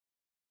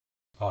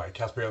Hi,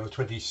 Caspar on the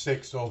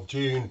 26th of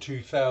June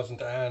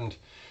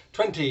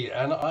 2020,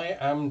 and I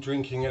am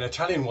drinking an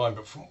Italian wine,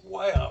 but from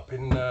way up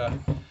in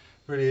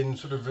really in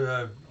sort of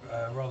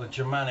rather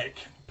Germanic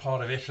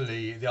part of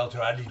Italy, the Alto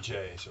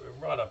Adige, so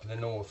we're right up in the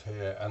north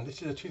here, and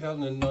this is a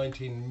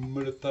 2019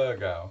 Muller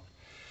Thurgau.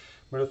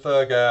 Muller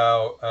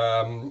Thurgau,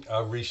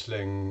 a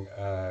Riesling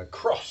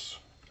cross.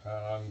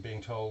 I'm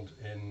being told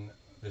in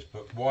this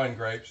book, Wine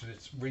Grapes, that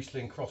it's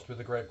Riesling crossed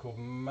with a grape called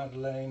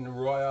Madeleine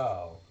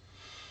Royale.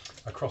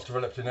 A cross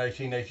developed in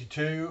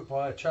 1882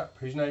 by a chap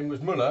whose name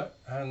was Muller,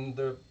 and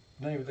the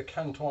name of the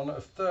canton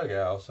of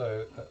Thurgau,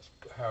 so that's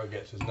how he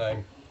gets his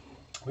name.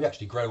 We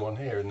actually grow one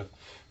here in the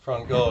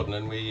front garden,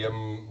 and we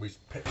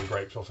pick the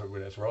grapes off it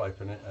when it's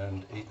ripe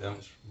and eat them.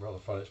 It's rather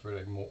fun. It's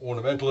really more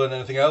ornamental than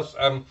anything else.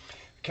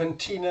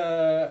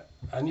 Cantina,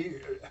 and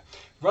you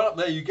right up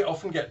there you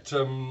often get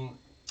the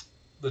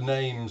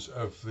names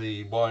of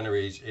the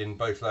wineries in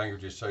both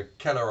languages, so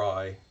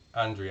Kellerai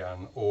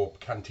Andrian or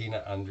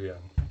Cantina Andrian,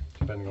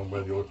 depending on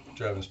whether you're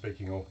German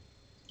speaking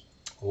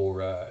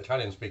or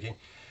Italian speaking.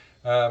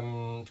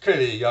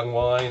 Clearly a young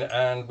wine,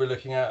 and we're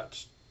looking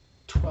at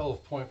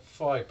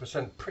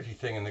 12.5%, pretty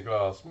thing in the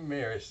glass,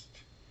 merest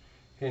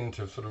hint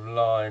of sort of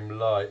lime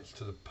lights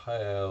to the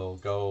pale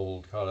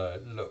gold colour.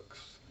 It looks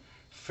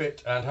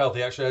fit and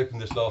healthy. Actually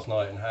opened this last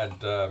night and had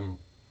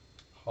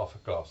half a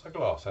glass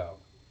out.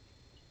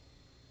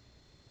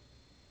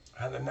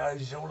 And the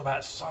nose is all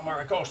about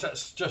summer. Gosh,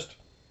 that's just,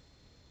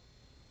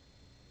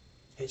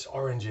 it's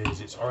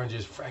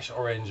oranges, fresh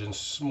orange and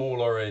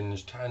small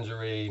orange,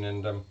 tangerine,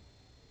 and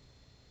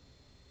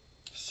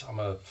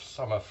summer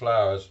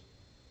flowers.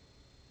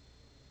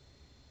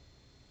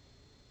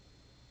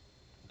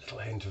 Little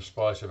hint of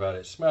spice about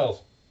it.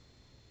 Smells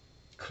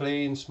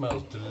clean,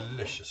 smells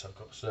delicious, I've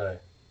got to say.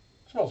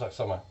 Smells like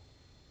summer.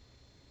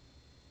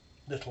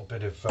 Little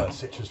bit of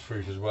citrus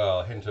fruit as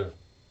well, a hint of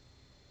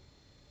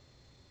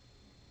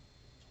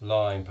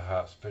lime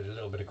perhaps, but a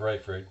little bit of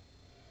grapefruit.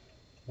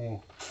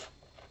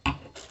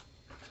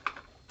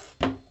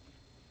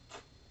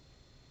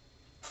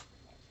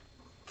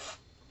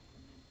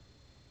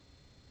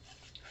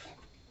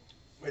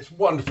 It's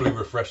wonderfully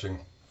refreshing.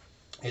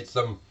 It's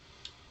a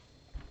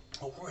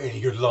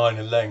really good line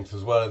and length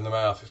as well in the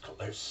mouth. It's got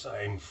those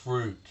same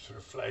fruit sort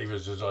of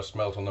flavours as I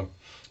smelt on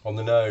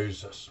the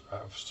nose.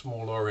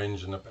 Small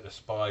orange and a bit of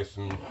spice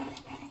and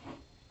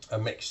a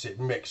mixed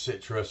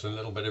citrus and a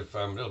little bit of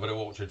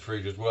orchard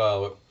fruit as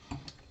well.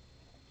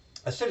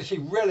 Acidity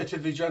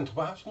relatively gentle,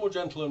 perhaps more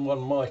gentle than one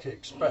might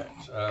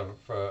expect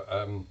for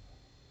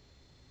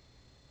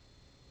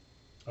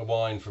a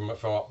wine from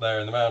up there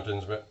in the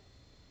mountains, but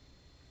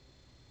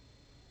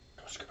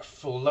it's got a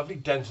full, lovely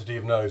density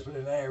of nose, but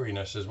an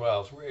airiness as well.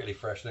 It's a really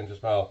fresh thing to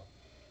smell.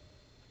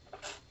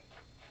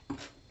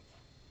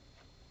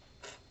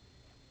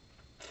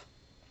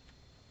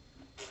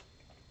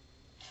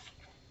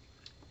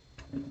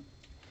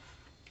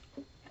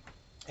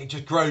 It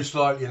just grows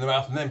slightly in the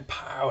mouth and then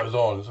powers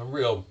on. It's a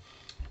real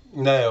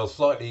nail,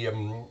 slightly,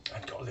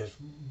 it's got this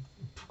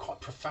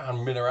quite profound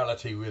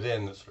minerality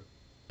within that sort of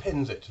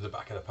pins it to the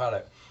back of the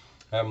palate.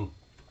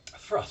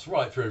 Thrusts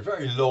right through,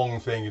 very long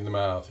thing in the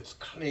mouth. It's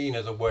clean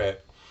as a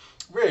whip,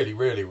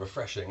 really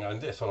refreshing,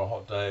 and this on a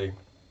hot day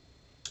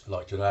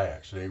like today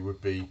actually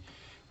would be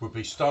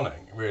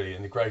stunning, really,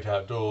 in the great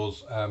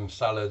outdoors.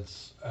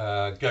 Salads,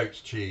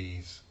 goat's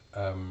cheese,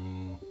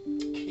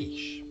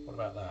 quiche, what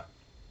about that?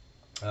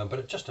 But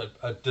it's just a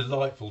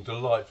delightful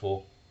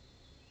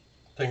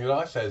thing that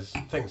I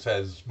think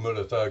says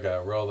Muller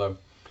Thurgau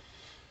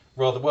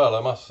rather well,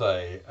 I must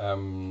say.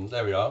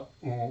 There we are.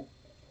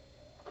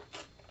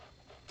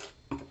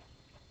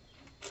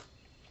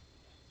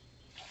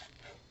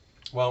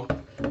 Well,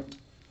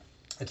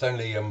 it's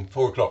only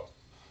 4 o'clock,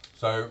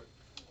 so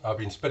I've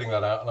been spitting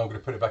that out, and I'm going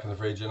to put it back in the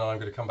fridge, and I'm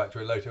going to come back to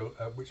it later,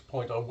 at which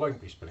point I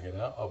won't be spitting it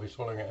out. I'll be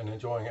swallowing it and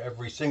enjoying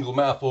every single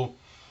mouthful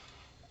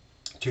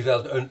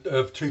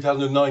of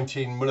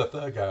 2019 Muller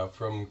Thurgau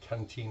from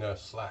Cantina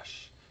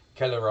 /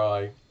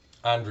 Kellerai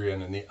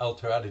Andrian in the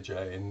Alto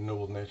Adige in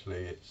northern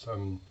Italy. It's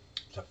a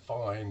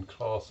fine,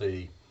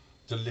 classy,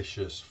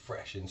 delicious,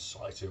 fresh,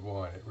 incisive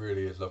wine. It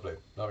really is lovely.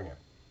 Loving it.